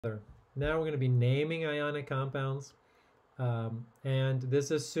Now we're going to be naming ionic compounds, and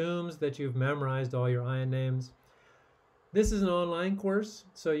this assumes that you've memorized all your ion names. This is an online course,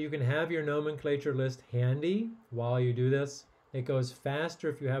 so you can have your nomenclature list handy while you do this. It goes faster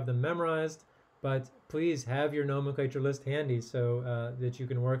if you have them memorized, but please have your nomenclature list handy so that you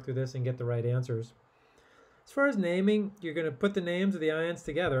can work through this and get the right answers. As far as naming, you're going to put the names of the ions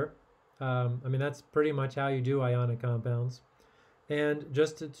together. I mean, that's pretty much how you do ionic compounds. And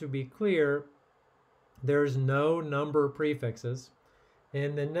just to be clear, there's no number prefixes.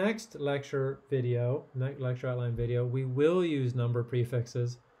 In the next lecture video, lecture outline video, we will use number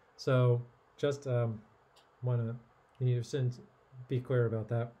prefixes. So just want to be clear about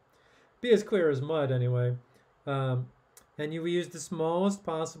that. Be as clear as mud anyway. And you use the smallest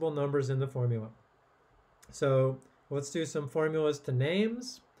possible numbers in the formula. So let's do some formulas to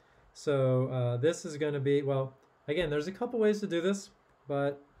names. So this is going to be, well, again, there's a couple ways to do this,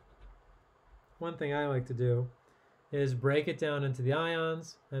 but one thing I like to do is break it down into the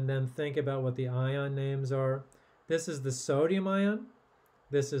ions and then think about what the ion names are. This is the sodium ion.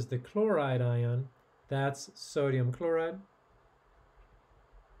 This is the chloride ion. That's sodium chloride.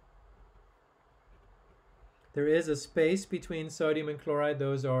 There is a space between sodium and chloride.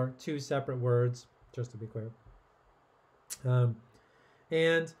 Those are two separate words, just to be clear.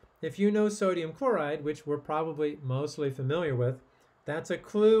 And if you know sodium chloride, which we're probably mostly familiar with, that's a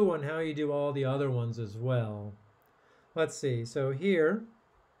clue on how you do all the other ones as well. Let's see, so here,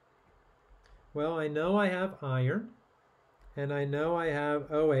 well, I know I have iron, and I know I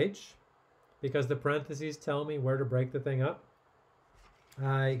have OH, because the parentheses tell me where to break the thing up.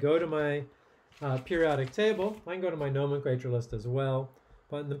 I go to my periodic table. I can go to my nomenclature list as well,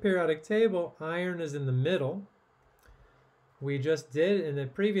 but in the periodic table, iron is in the middle. We just did in the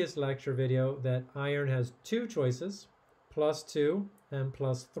previous lecture video that iron has two choices, +2 and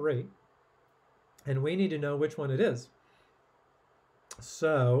 +3, and we need to know which one it is.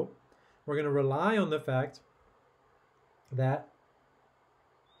 So we're going to rely on the fact that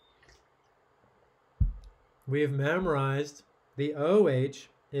we have memorized the OH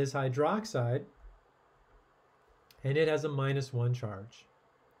is hydroxide, and it has a -1 charge.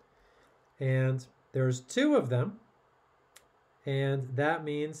 And there's two of them, and that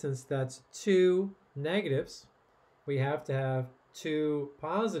means since that's two negatives, we have to have two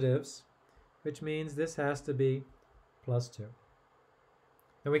positives, which means this has to be +2.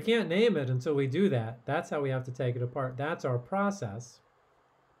 And we can't name it until we do that. That's how we have to take it apart. That's our process.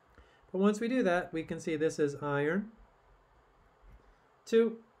 But once we do that, we can see this is iron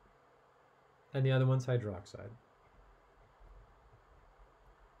 2, and the other one's hydroxide.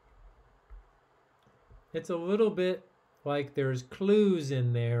 It's a little bit like there's clues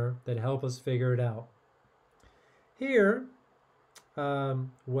in there that help us figure it out. Here,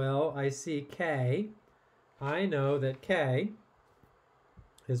 well, I see K. I know that K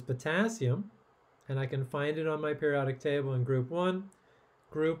is potassium, and I can find it on my periodic table in group 1.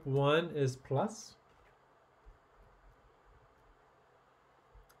 Group 1 is plus.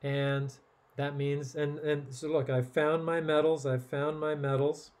 And that means, and so look, I've found my metals.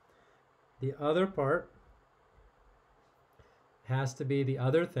 The other part has to be the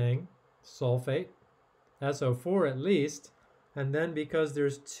other thing, sulfate, SO4 at least, and then because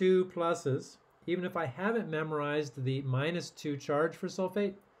there's two pluses, even if I haven't memorized the -2 charge for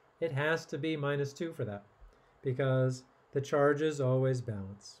sulfate, it has to be -2 for that, because the charges always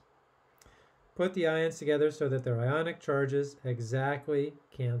balance. Put the ions together so that their ionic charges exactly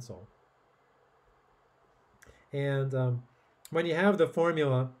cancel. And when you have the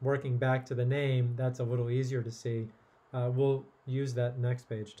formula working back to the name, that's a little easier to see. We'll use that next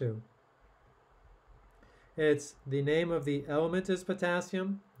page too. It's the name of the element is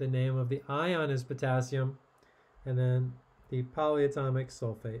potassium, the name of the ion is potassium, and then the polyatomic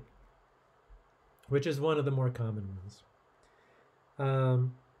sulfate, which is one of the more common ones.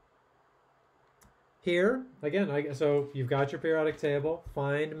 Here, again, so you've got your periodic table.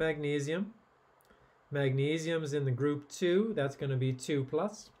 Find magnesium. Magnesium's in the group 2. That's going to be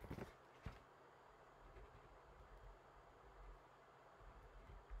 2+.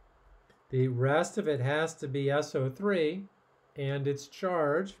 The rest of it has to be SO3, and its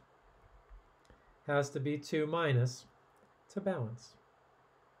charge has to be 2- to balance.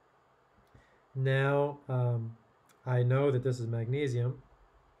 Now, I know that this is magnesium.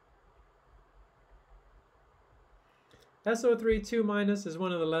 SO3 2- is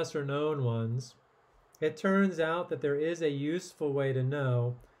one of the lesser known ones. It turns out that there is a useful way to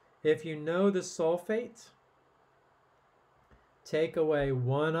know. If you know the sulfate, take away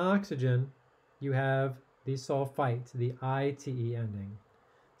one oxygen, you have the sulfite, the ITE ending.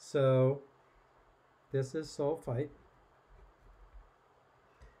 So this is sulfite.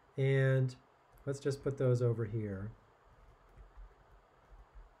 And let's just put those over here.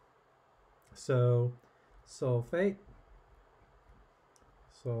 So sulfate,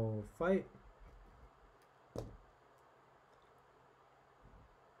 sulfite,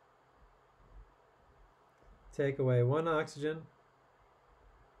 take away one oxygen,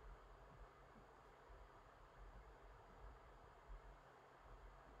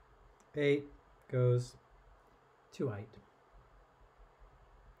 eight goes to ite.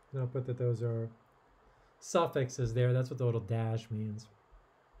 And I'll put that those are suffixes there. That's what the little dash means.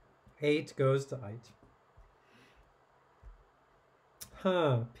 8 goes to ite.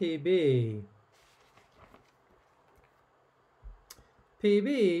 PB.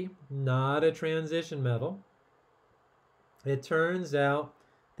 PB, not a transition metal. It turns out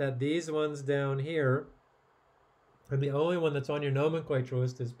that these ones down here, and the only one that's on your nomenclature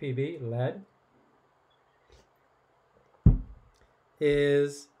list is PB, lead,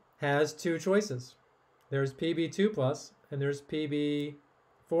 has two choices. There's PB2 plus and there's PB4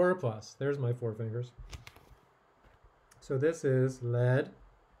 plus. There's my four fingers. So this is lead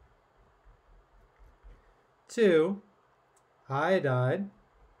 2 iodide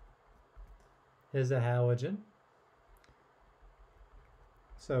is a halogen.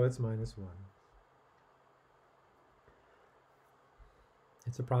 So it's -1.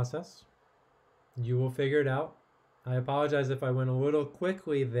 It's a process. You will figure it out. I apologize if I went a little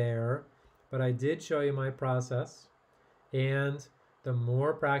quickly there, but I did show you my process. And the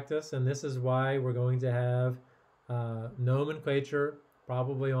more practice, and this is why we're going to have nomenclature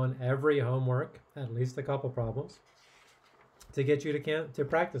probably on every homework, at least a couple problems, to get you to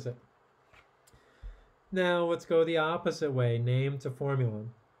practice it. Now let's go the opposite way, name to formula.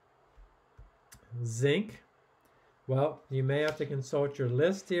 Zinc. Well, you may have to consult your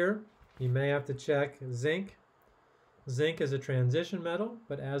list here. You may have to check zinc. Zinc is a transition metal,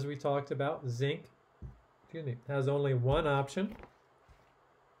 but as we talked about, zinc, has only one option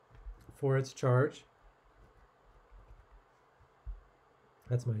for its charge.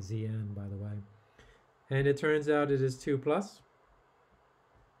 That's my Zn, by the way. And it turns out it is 2 plus.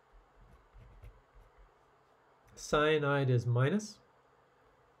 Cyanide is minus.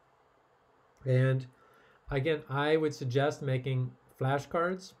 And again, I would suggest making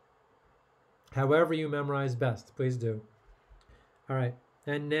flashcards. However you memorize best, please do. All right,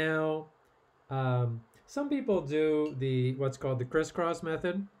 and now some people do what's called the crisscross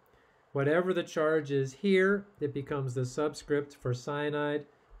method. Whatever the charge is here, it becomes the subscript for cyanide.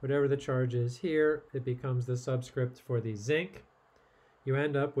 Whatever the charge is here, it becomes the subscript for the zinc. You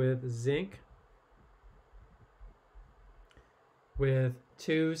end up with zinc with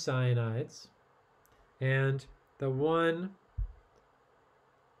 2 cyanides, and the one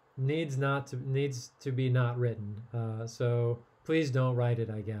needs to be not written. So please don't write it,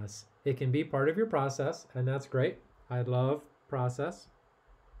 I guess. It can be part of your process, and that's great. I love process.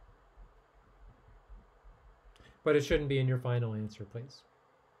 But it shouldn't be in your final answer, please.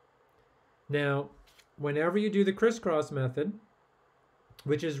 Now, whenever you do the crisscross method,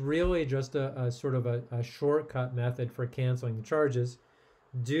 which is really just a sort of a shortcut method for canceling the charges,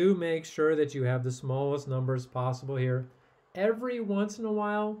 do make sure that you have the smallest numbers possible here. Every once in a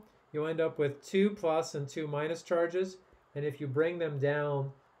while, you'll end up with 2 plus and 2 minus charges, and if you bring them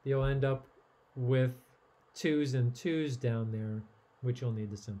down, you'll end up with 2's and 2's down there, which you'll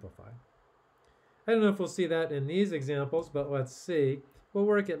need to simplify. I don't know if we'll see that in these examples, but let's see. We'll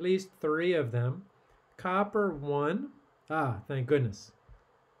work at least 3 of them. Copper 1. Thank goodness.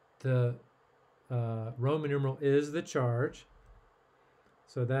 The Roman numeral is the charge,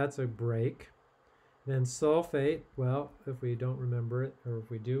 so that's a break. Then sulfate, well, if we don't remember it, or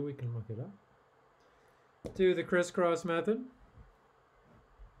if we do, we can look it up. Do the crisscross method.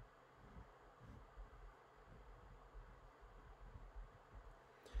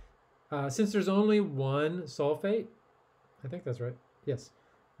 Since there's only one sulfate, I think that's right, yes,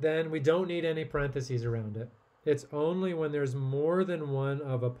 then we don't need any parentheses around it. It's only when there's more than one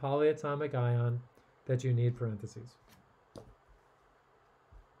of a polyatomic ion that you need parentheses.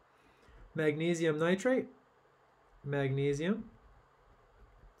 Magnesium nitrate, magnesium,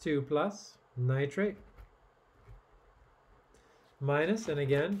 2 plus, nitrate, minus, and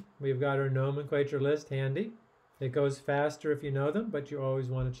again, we've got our nomenclature list handy. It goes faster if you know them, but you always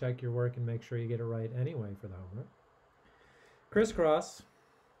want to check your work and make sure you get it right anyway for the homework. Crisscross.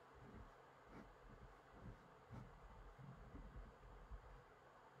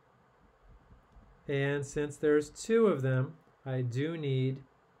 And since there's 2 of them, I do need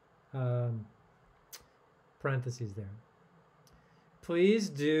parentheses there. please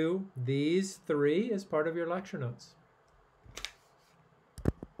do these 3 as part of your lecture notes.